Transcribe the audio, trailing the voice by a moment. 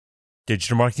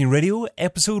Digital Marketing Radio,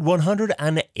 episode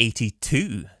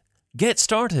 182. Get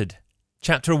started.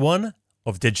 Chapter 1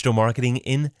 of Digital Marketing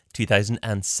in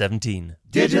 2017.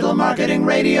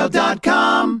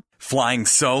 DigitalMarketingRadio.com. Flying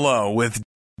Solo with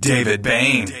David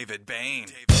Bain.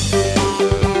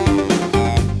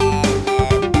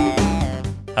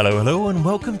 Hello, and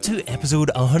welcome to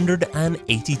episode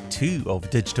 182 of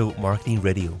Digital Marketing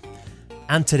Radio.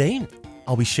 And today,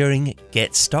 I'll be sharing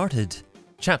Get Started,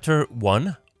 Chapter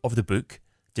 1 of the book,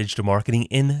 Digital Marketing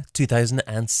in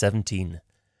 2017.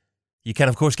 You can,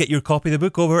 of course, get your copy of the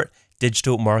book over at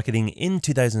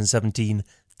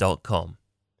digitalmarketingin2017.com.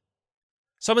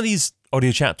 Some of these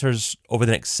audio chapters over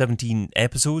the next 17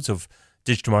 episodes of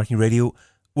Digital Marketing Radio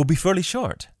will be fairly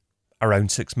short, around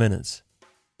 6 minutes.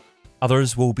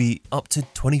 Others will be up to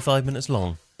 25 minutes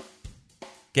long.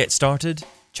 Get Started,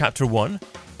 Chapter 1,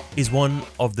 is one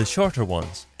of the shorter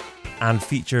ones and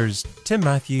features Tim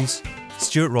Matthews,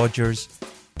 Stuart Rogers,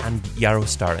 and Yarrow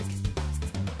Starrick.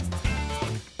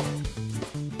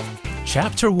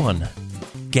 Chapter 1.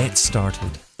 Get Started.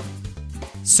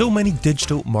 So many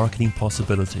digital marketing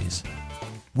possibilities.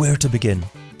 Where to begin?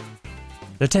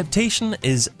 The temptation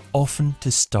is often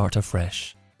to start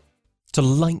afresh, to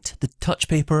light the touch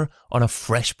paper on a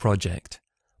fresh project,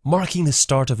 marking the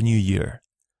start of a new year.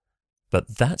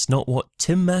 But that's not what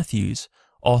Tim Matthews,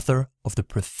 author of The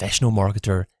Professional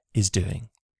Marketer, is doing.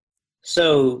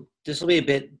 So this will be a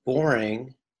bit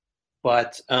boring,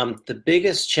 but the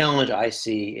biggest challenge I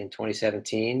see in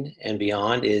 2017 and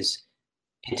beyond is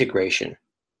integration.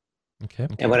 Okay.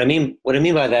 And what I mean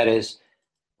by that is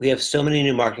we have so many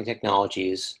new marketing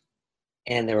technologies,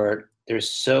 and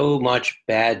there's so much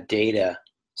bad data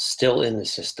still in the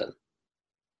system.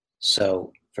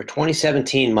 So for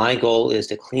 2017, my goal is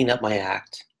to clean up my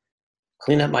act,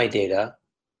 clean up my data,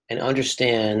 and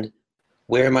understand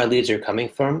where my leads are coming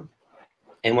from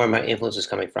and where my influence is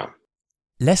coming from.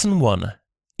 Lesson 1.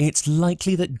 It's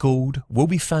likely that gold will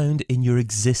be found in your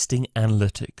existing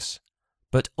analytics,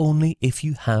 but only if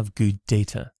you have good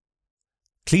data.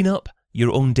 Clean up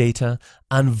your own data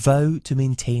and vow to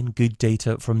maintain good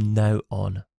data from now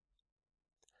on.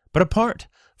 But apart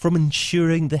from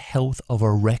ensuring the health of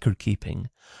our record keeping,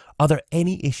 are there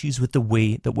any issues with the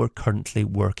way that we're currently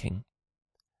working?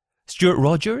 Stuart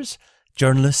Rogers,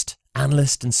 journalist,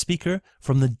 analyst and speaker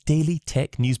from the daily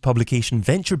tech news publication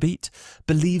VentureBeat,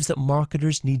 believes that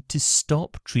marketers need to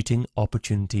stop treating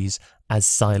opportunities as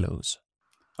silos.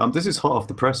 This is hot off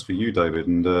the press for you, David,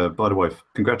 and by the way,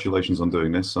 congratulations on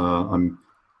doing this. I'm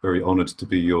very honoured to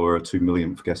be your 2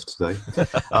 millionth guest today.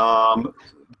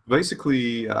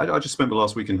 Basically, I just spent the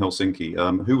last week in Helsinki.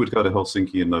 Who would go to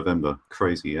Helsinki in November?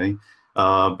 Crazy, eh?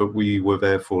 But we were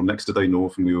there for Next Day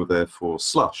North, and we were there for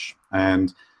Slush.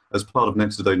 And as part of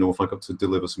Next Day North, I got to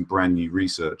deliver some brand new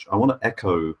research. I want to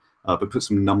echo, but put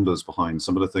some numbers behind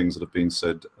some of the things that have been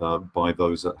said by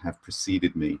those that have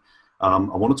preceded me. I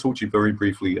want to talk to you very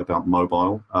briefly about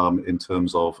mobile in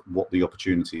terms of what the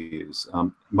opportunity is.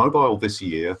 Mobile this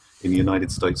year in the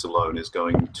United States alone is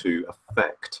going to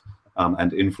affect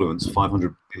and influence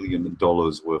 $500 billion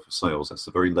worth of sales. That's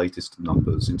the very latest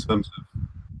numbers. In terms of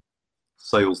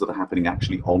sales that are happening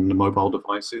actually on the mobile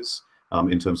devices,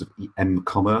 in terms of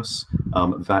e-commerce,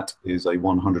 that is a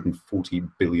 $140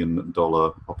 billion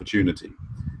opportunity.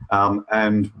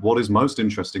 And what is most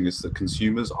interesting is that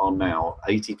consumers are now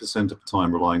 80% of the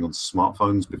time relying on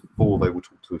smartphones before they will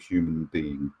talk to a human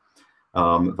being.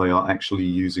 They are actually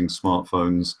using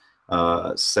smartphones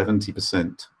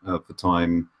 70% of the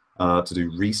time to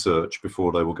do research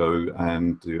before they will go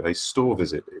and do a store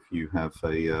visit if you have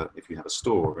a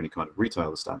store or any kind of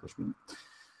retail establishment.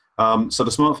 So the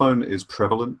smartphone is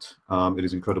prevalent. It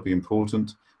is incredibly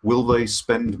important. Will they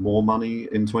spend more money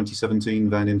in 2017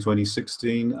 than in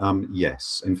 2016?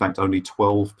 Yes. In fact, only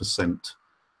 12%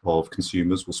 of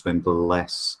consumers will spend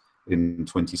less in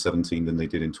 2017 than they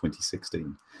did in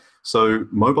 2016. So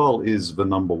mobile is the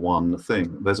number one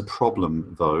thing. There's a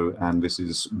problem, though, and this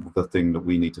is the thing that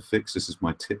we need to fix. This is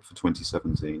my tip for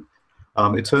 2017.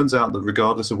 It turns out that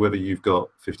regardless of whether you've got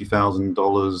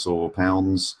 $50,000 or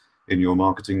pounds in your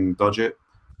marketing budget,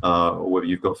 or whether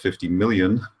you've got 50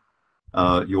 million,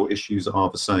 your issues are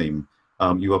the same.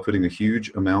 You are putting a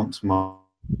huge amount,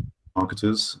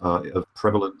 marketers, of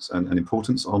prevalence and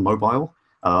importance on mobile.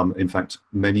 In fact,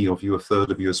 many of you, a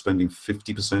third of you, are spending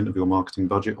 50% of your marketing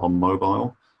budget on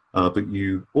mobile, but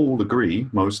you all agree,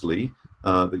 mostly,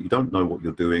 that you don't know what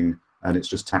you're doing, and it's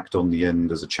just tacked on the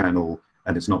end as a channel,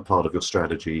 and it's not part of your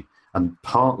strategy. And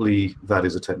partly that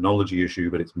is a technology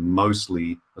issue, but it's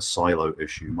mostly a silo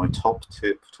issue. My top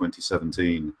tip for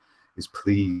 2017 is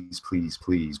please, please,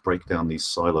 please break down these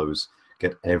silos.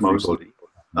 Get everybody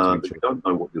But you don't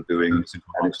know what you're doing, and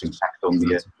it's just tacked on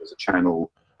the end as a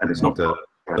channel, and it's not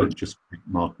don't just treat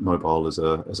mobile as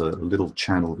a little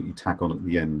channel that you tack on at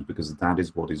the end, because that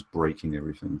is what is breaking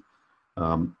everything.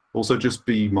 Also, just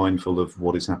be mindful of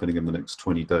what is happening in the next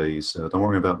 20 days. Don't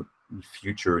worry about the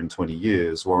future in 20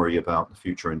 years, worry about the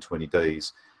future in 20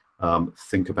 days.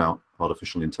 Think about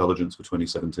artificial intelligence for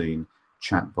 2017.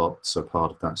 Chatbots are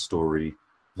part of that story.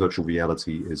 Virtual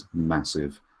reality is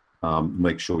massive.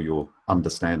 Make sure you're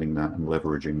understanding that and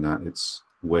leveraging that. It's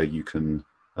where you can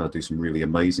do some really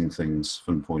amazing things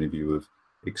from the point of view of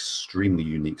extremely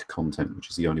unique content, which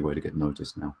is the only way to get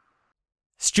noticed now.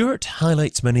 Stuart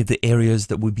highlights many of the areas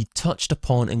that will be touched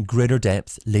upon in greater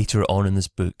depth later on in this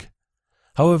book.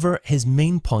 However, his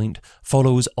main point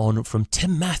follows on from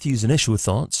Tim Matthews' initial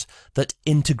thoughts that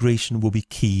integration will be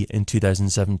key in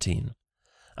 2017,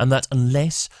 and that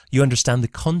unless you understand the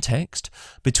context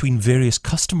between various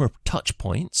customer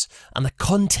touchpoints and the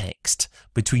context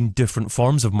between different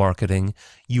forms of marketing,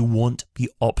 you won't be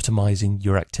optimizing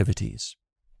your activities.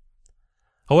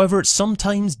 However, it's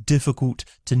sometimes difficult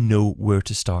to know where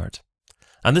to start.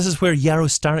 And this is where Yaro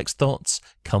Starik's thoughts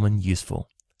come in useful.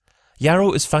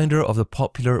 Yaro is founder of the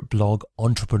popular blog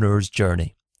Entrepreneur's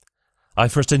Journey. I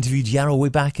first interviewed Yaro way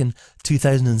back in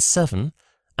 2007,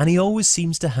 and he always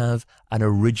seems to have an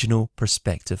original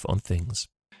perspective on things.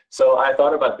 So I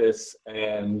thought about this,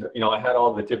 and I had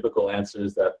all the typical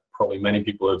answers that probably many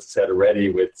people have said already,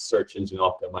 with search engine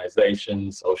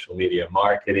optimization, social media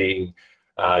marketing,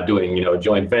 doing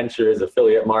joint ventures,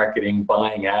 affiliate marketing,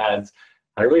 buying ads.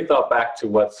 I really thought back to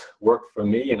what's worked for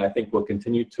me, and I think will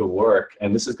continue to work.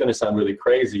 And this is going to sound really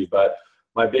crazy, but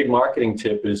my big marketing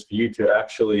tip is for you to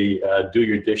actually do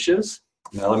your dishes.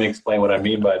 Now let me explain what I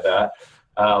mean by that.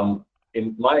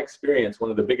 In my experience,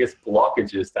 one of the biggest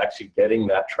blockages to actually getting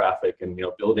that traffic and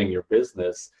building your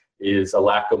business is a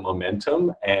lack of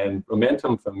momentum. And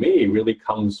momentum for me really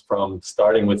comes from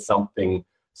starting with something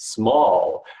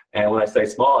small. And when I say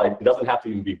small, it doesn't have to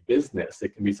even be business.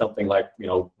 It can be something like,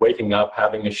 waking up,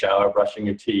 having a shower, brushing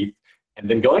your teeth, and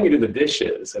then going into the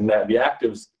dishes. And that the act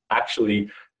of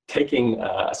actually taking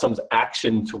some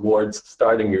action towards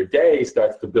starting your day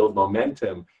starts to build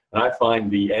momentum. And I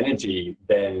find the energy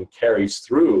then carries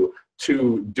through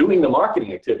to doing the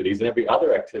marketing activities and every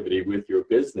other activity with your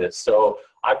business. So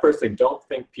I personally don't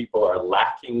think people are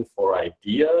lacking for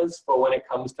ideas for when it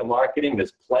comes to marketing.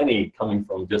 There's plenty coming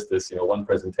from just this, one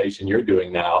presentation you're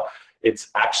doing now. It's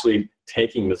actually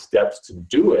taking the steps to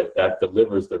do it that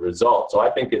delivers the result. So I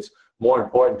think it's more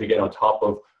important to get on top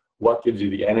of what gives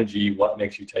you the energy, what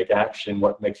makes you take action,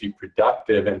 what makes you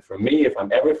productive. And for me, if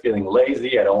I'm ever feeling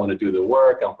lazy, I don't want to do the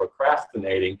work, I'm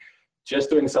procrastinating,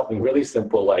 just doing something really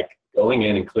simple like going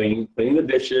in and cleaning the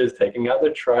dishes, taking out the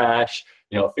trash,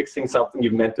 fixing something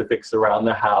you've meant to fix around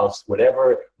the house,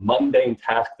 whatever mundane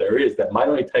task there is that might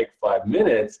only take 5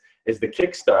 minutes is the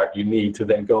kickstart you need to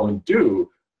then go and do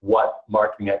what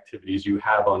marketing activities you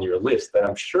have on your list that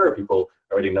I'm sure people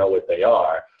already know what they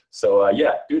are. So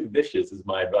do the dishes is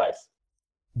my advice.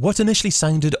 What initially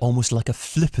sounded almost like a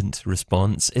flippant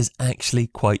response is actually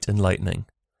quite enlightening.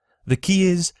 The key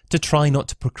is to try not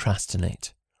to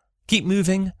procrastinate. Keep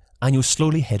moving and you'll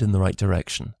slowly head in the right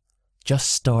direction. Just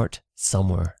start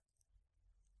somewhere.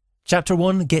 Chapter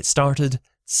 1, Get Started,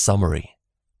 Summary.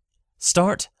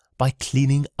 Start by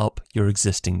cleaning up your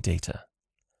existing data.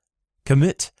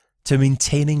 Commit to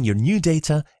maintaining your new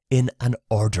data in an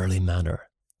orderly manner.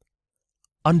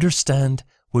 Understand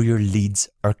where your leads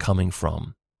are coming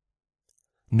from.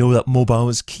 Know that mobile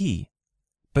is key,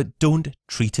 but don't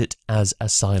treat it as a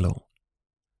silo.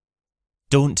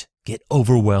 Don't get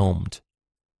overwhelmed.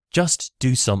 Just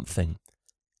do something.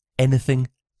 Anything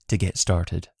to get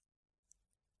started.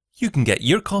 You can get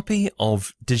your copy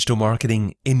of Digital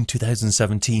Marketing in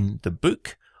 2017, the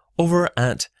book, over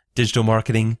at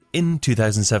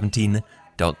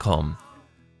digitalmarketingin2017.com.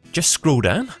 Just scroll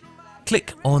down,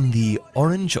 click on the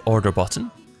orange order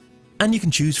button, and you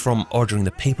can choose from ordering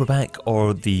the paperback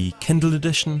or the Kindle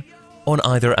edition on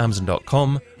either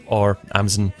Amazon.com or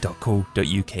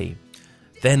Amazon.co.uk.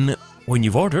 Then, when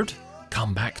you've ordered,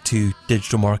 come back to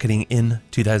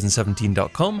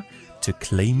digitalmarketingin2017.com to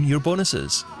claim your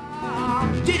bonuses.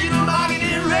 Digital marketing.